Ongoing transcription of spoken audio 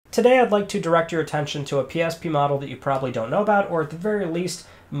Today I'd like to direct your attention to a PSP model that you probably don't know about, or at the very least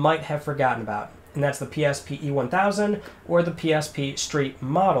might have forgotten about, and that's the PSP E1000 or the PSP Street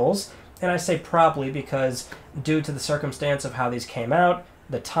models. And I say probably because due to the circumstance of how these came out,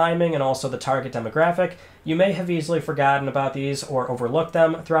 the timing, and also the target demographic, you may have easily forgotten about these or overlooked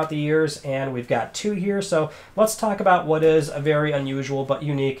them throughout the years, and we've got two here, so let's talk about what is a very unusual but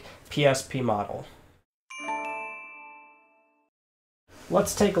unique PSP model.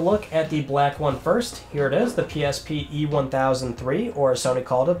 Let's take a look at the black one first. Here it is, the PSP E1003, or as Sony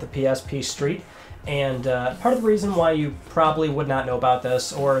called it, the PSP Street. And part of the reason why you probably would not know about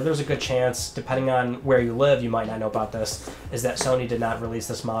this, or there's a good chance, depending on where you live, you might not know about this, is that Sony did not release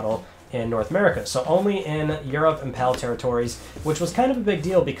this model in North America. So only in Europe and PAL territories, which was kind of a big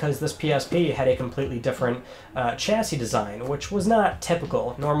deal because this PSP had a completely different chassis design, which was not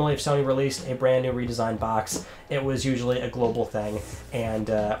typical. Normally if Sony released a brand new redesigned box, it was usually a global thing. And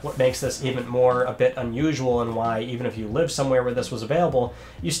what makes this even more a bit unusual, and why even if you live somewhere where this was available,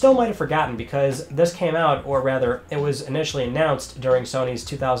 you still might have forgotten, because this came out, or rather it was initially announced during Sony's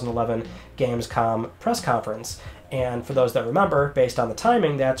 2011 Gamescom press conference. And for those that remember, based on the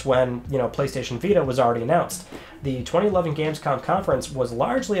timing, that's when, PlayStation Vita was already announced. The 2011 Gamescom conference was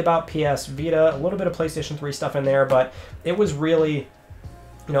largely about PS Vita, a little bit of PlayStation 3 stuff in there, but it was really,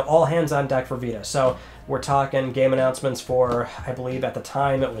 all hands on deck for Vita. So we're talking game announcements for, I believe at the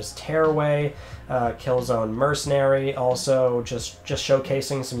time it was Tearaway, Killzone Mercenary, also just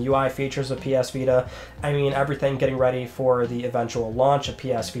showcasing some UI features of PS Vita. I mean, everything getting ready for the eventual launch of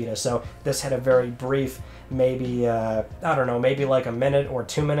PS Vita. So this had a very brief, maybe, I don't know, maybe like a minute or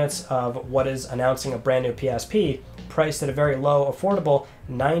 2 minutes of what is announcing a brand new PSP, priced at a very low, affordable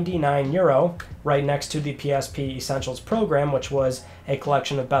 €99, right next to the PSP Essentials program, which was a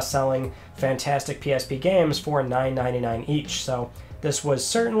collection of best-selling, fantastic PSP games for $9.99 each. So this was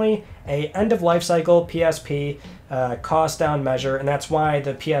certainly a end-of-life cycle PSP cost-down measure, and that's why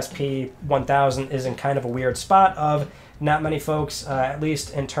the PSP 1000 is in kind of a weird spot of not many folks, at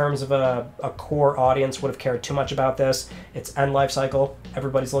least in terms of a core audience, would have cared too much about this. It's end life cycle.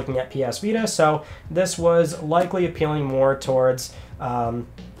 Everybody's looking at PS Vita, so this was likely appealing more towards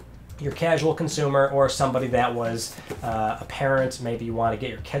your casual consumer, or somebody that was a parent. Maybe you want to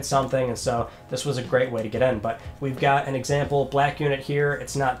get your kid something, and so this was a great way to get in. But we've got an example black unit here.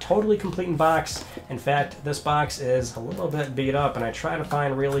 It's not totally complete in box. In fact, this box is a little bit beat up, and I try to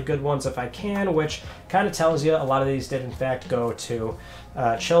find really good ones if I can, which kind of tells you a lot of these did in fact go to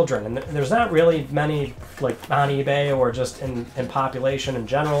children. And there's not really many like on eBay or just in population in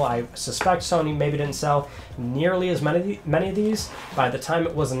general. I suspect Sony maybe didn't sell nearly as many of these. By the time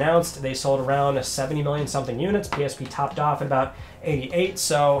it was announced, they sold around 70 million something units. PSP topped off at about 88.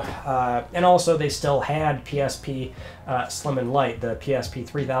 So and also they still had PSP Slim and Light, the PSP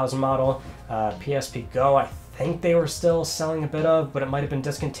 3000 model, PSP Go, I think they were still selling a bit of, but it might have been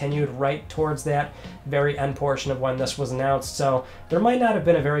discontinued right towards that very end portion of when this was announced. So there might not have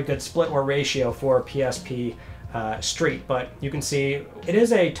been a very good split or ratio for PSP Street, but you can see it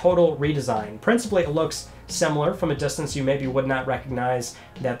is a total redesign. Principally, it looks similar. From a distance, you maybe would not recognize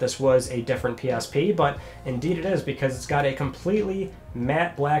that this was a different PSP, but indeed it is, because it's got a completely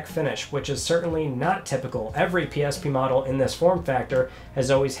matte black finish, which is certainly not typical. Every PSP model in this form factor has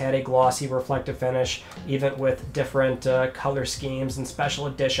always had a glossy reflective finish, even with different color schemes and special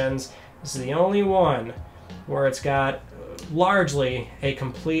editions. This is the only one where it's got largely a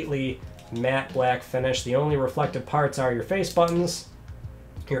completely matte black finish. The only reflective parts are your face buttons,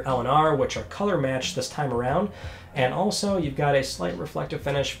 your L and R, which are color matched this time around, and also you've got a slight reflective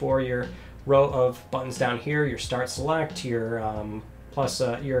finish for your row of buttons down here, your start select, your plus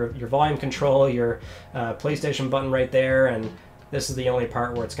your volume control, your PlayStation button right there, and this is the only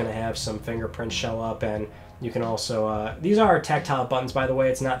part where it's going to have some fingerprints show up. And you can also, these are tactile buttons, by the way.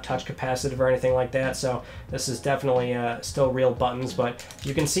 It's not touch capacitive or anything like that, so this is definitely still real buttons. But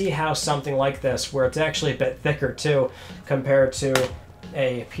you can see how something like this, where it's actually a bit thicker too, compared to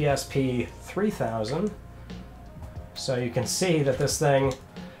a PSP 3000. So you can see that this thing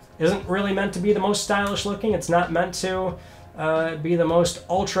isn't really meant to be the most stylish looking. It's not meant to be the most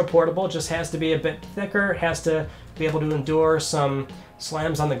ultra portable. It just has to be a bit thicker. It has to be able to endure some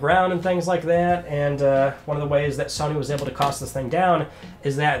slams on the ground and things like that. And one of the ways that Sony was able to cost this thing down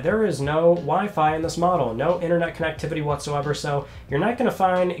is that there is no Wi-Fi in this model, no internet connectivity whatsoever. So you're not going to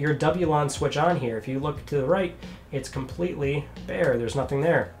find your WLAN switch on here. If you look to the right, it's completely bare. There's nothing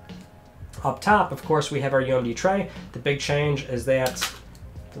there. Up top, of course, we have our UMD tray. The big change is that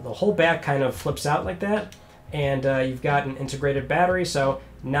the whole back kind of flips out like that, and you've got an integrated battery, so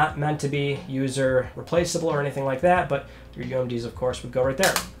not meant to be user replaceable or anything like that, but your UMDs, of course, would go right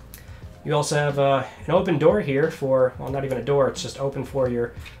there. You also have an open door here for, well, not even a door, it's just open for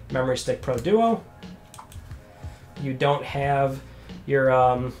your Memory Stick Pro Duo. You don't have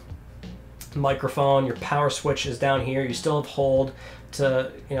your microphone, your power switch is down here. You still have hold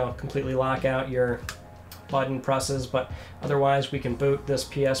to, you know, completely lock out your button presses, but otherwise we can boot this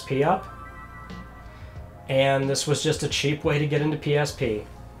PSP up. And this was just a cheap way to get into PSP.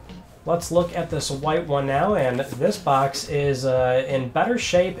 Let's look at this white one now, and this box is in better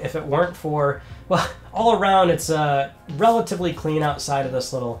shape if it weren't for, well, all around it's relatively clean outside of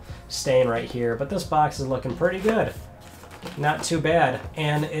this little stain right here, but this box is looking pretty good. Not too bad.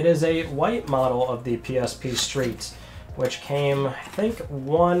 And it is a white model of the PSP Street, which came, I think,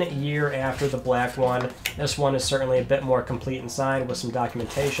 1 year after the black one. This one is certainly a bit more complete inside with some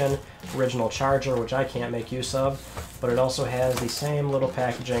documentation, original charger, which I can't make use of, but it also has the same little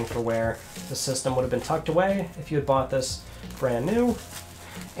packaging for where the system would have been tucked away if you had bought this brand new.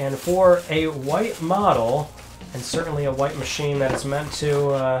 And for a white model, and certainly a white machine that is meant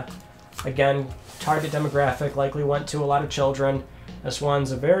to, again, target demographic, likely went to a lot of children, this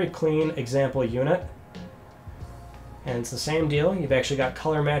one's a very clean example unit. And it's the same deal. You've actually got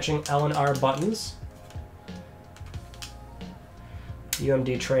color matching L and R buttons.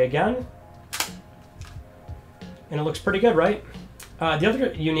 UMD tray again. And it looks pretty good, right? The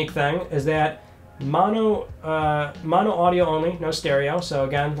other unique thing is that mono audio only, no stereo. So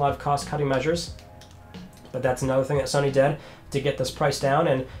again, a lot of cost-cutting measures. But that's another thing that Sony did to get this price down.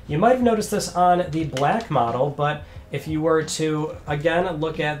 And you might have noticed this on the black model, but if you were to, again,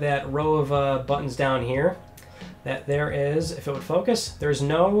 look at that row of buttons down here, that there is, if it would focus, there's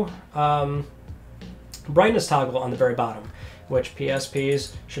no brightness toggle on the very bottom, which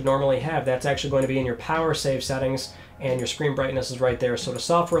PSPs should normally have. That's actually going to be in your power save settings, and your screen brightness is right there. So at a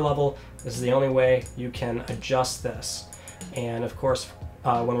software level, this is the only way you can adjust this. And of course,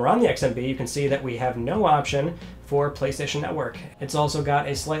 when we're on the XMB, you can see that we have no option for PlayStation Network. It's also got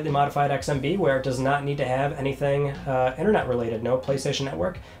a slightly modified XMB where it does not need to have anything internet related. No PlayStation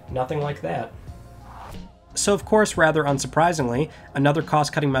Network, nothing like that. So of course, rather unsurprisingly, another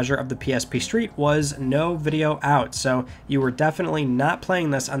cost-cutting measure of the PSP Street was no video out. So you were definitely not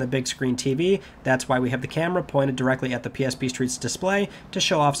playing this on the big screen TV. That's why we have the camera pointed directly at the PSP Street's display to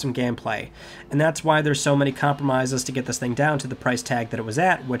show off some gameplay. And that's why there's so many compromises to get this thing down to the price tag that it was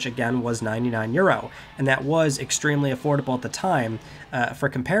at, which again was €99. And that was extremely affordable at the time. For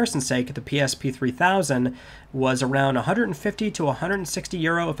comparison's sake, the PSP 3000 was around 150 to 160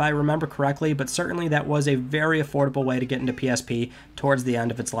 euro if I remember correctly, but certainly that was a very affordable way to get into PSP towards the end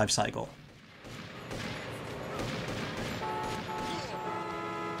of its life cycle.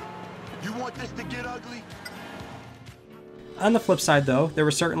 You want this to get ugly? On the flip side though, there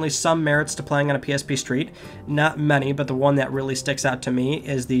were certainly some merits to playing on a PSP Street. Not many, but the one that really sticks out to me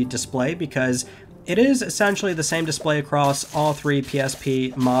is the display, because it is essentially the same display across all three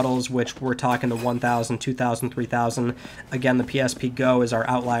PSP models, which we're talking the 1000, 2000, 3000. Again, the PSP Go is our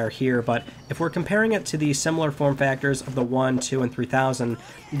outlier here, but if we're comparing it to the similar form factors of the 1, 2, and 3000,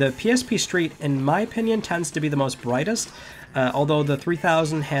 the PSP Street, in my opinion, tends to be the most brightest, although the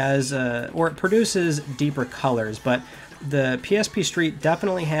 3000 has, or it produces deeper colors, but the PSP Street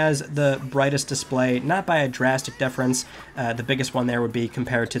definitely has the brightest display, not by a drastic difference. The biggest one there would be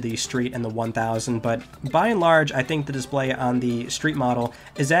compared to the Street and the 1000, but by and large, I think the display on the Street model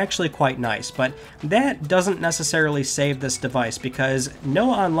is actually quite nice. But that doesn't necessarily save this device, because no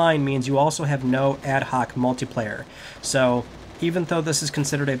online means you also have no ad hoc multiplayer. So even though this is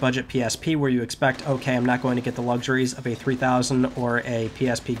considered a budget PSP where you expect, okay, I'm not going to get the luxuries of a 3000 or a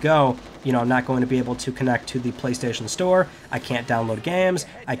PSP Go, you know, I'm not going to be able to connect to the PlayStation Store, I can't download games,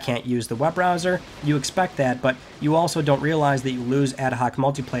 I can't use the web browser, you expect that, but you also don't realize that you lose ad hoc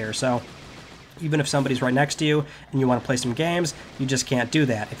multiplayer. So even if somebody's right next to you and you want to play some games, you just can't do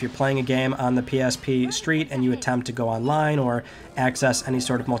that. If you're playing a game on the PSP Street and you attempt to go online or access any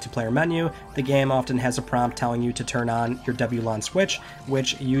sort of multiplayer menu, the game often has a prompt telling you to turn on your WLAN switch,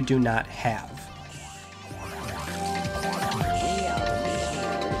 which you do not have.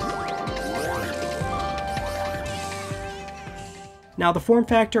 Now, the form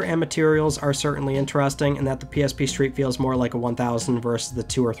factor and materials are certainly interesting in that the PSP Street feels more like a 1000 versus the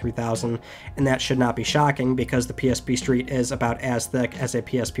 2 or 3000, and that should not be shocking because the PSP Street is about as thick as a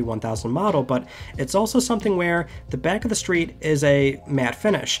PSP 1000 model, but it's also something where the back of the Street is a matte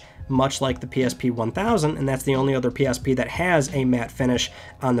finish, much like the PSP 1000, and that's the only other PSP that has a matte finish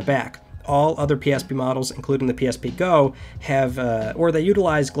on the back. All other PSP models, including the PSP Go, have, or they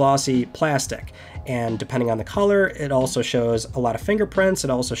utilize glossy plastic. And depending on the color, it also shows a lot of fingerprints, it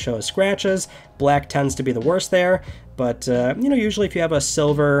also shows scratches. Black tends to be the worst there, but usually if you have a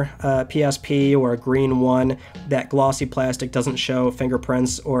silver PSP or a green one, that glossy plastic doesn't show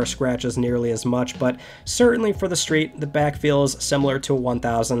fingerprints or scratches nearly as much, but certainly for the Street, the back feels similar to a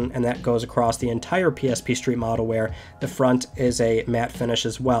 1000, and that goes across the entire PSP Street model, where the front is a matte finish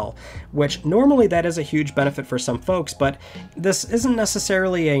as well, which normally that is a huge benefit for some folks, but this isn't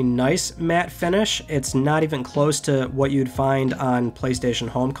necessarily a nice matte finish. It's not even close to what you'd find on PlayStation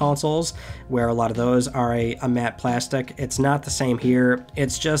home consoles, where a lot of those are a matte plastic. It's not the same here.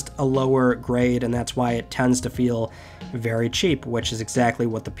 It's just a lower grade, and that's why it tends to feel very cheap, which is exactly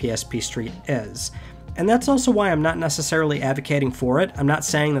what the PSP Street is. And that's also why I'm not necessarily advocating for it. I'm not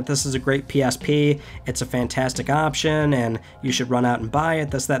saying that this is a great PSP, it's a fantastic option, and you should run out and buy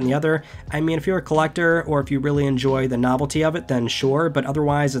it, this, that, and the other. I mean, if you're a collector, or if you really enjoy the novelty of it, then sure, but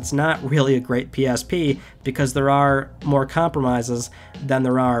otherwise it's not really a great PSP, because there are more compromises than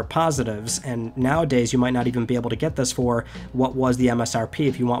there are positives, and nowadays you might not even be able to get this for what was the MSRP.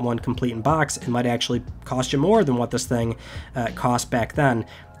 If you want one complete in box, it might actually cost you more than what this thing cost back then.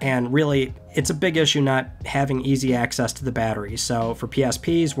 And really, it's a big issue not having easy access to the battery. So for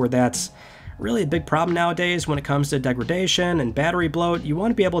PSPs, where that's really a big problem nowadays when it comes to degradation and battery bloat, you want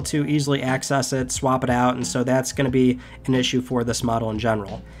to be able to easily access it, swap it out, and so that's going to be an issue for this model in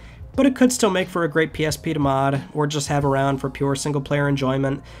general. But it could still make for a great PSP to mod, or just have around for pure single-player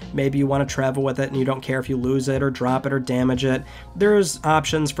enjoyment. Maybe you want to travel with it and you don't care if you lose it or drop it or damage it. There's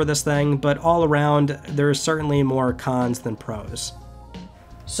options for this thing, but all around, there's certainly more cons than pros.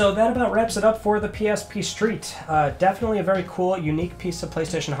 So that about wraps it up for the PSP Street. Definitely a very cool, unique piece of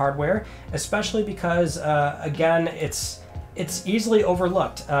PlayStation hardware, especially because, again, it's easily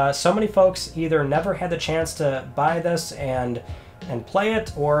overlooked. So many folks either never had the chance to buy this and play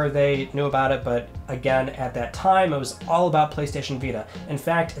it, or they knew about it, but again, at that time, it was all about PlayStation Vita. In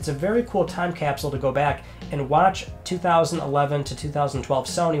fact, it's a very cool time capsule to go back and watch 2011 to 2012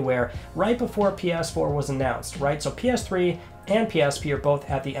 Sony, where right before PS4 was announced, right? So PS3 and PSP are both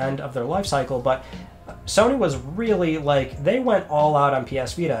at the end of their life cycle, but Sony was really like, they went all out on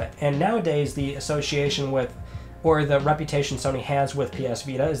PS Vita, and nowadays the association with, or the reputation Sony has with PS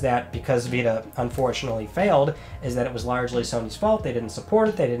Vita is that because Vita unfortunately failed, is that it was largely Sony's fault. They didn't support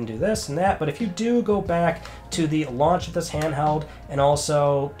it, they didn't do this and that. But if you do go back to the launch of this handheld, and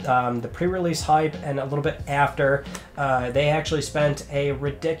also the pre-release hype and a little bit after, they actually spent a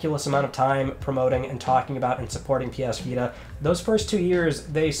ridiculous amount of time promoting and talking about and supporting PS Vita. Those first 2 years,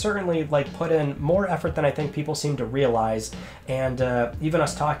 they certainly put in more effort than I think people seem to realize, and even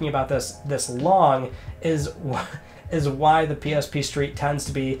us talking about this long is why the PSP Street tends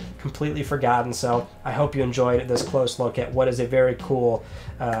to be completely forgotten. So I hope you enjoyed this close look at what is a very cool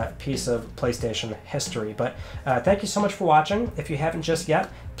piece of PlayStation history. But thank you so much for watching. If you haven't just yet,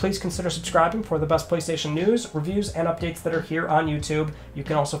 please consider subscribing for the best PlayStation news, reviews, and updates that are here on YouTube. You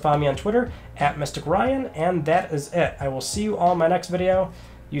can also find me on Twitter @MysticRyan, and that is it. I will see you all in my next video.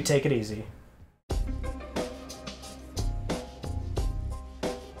 You take it easy.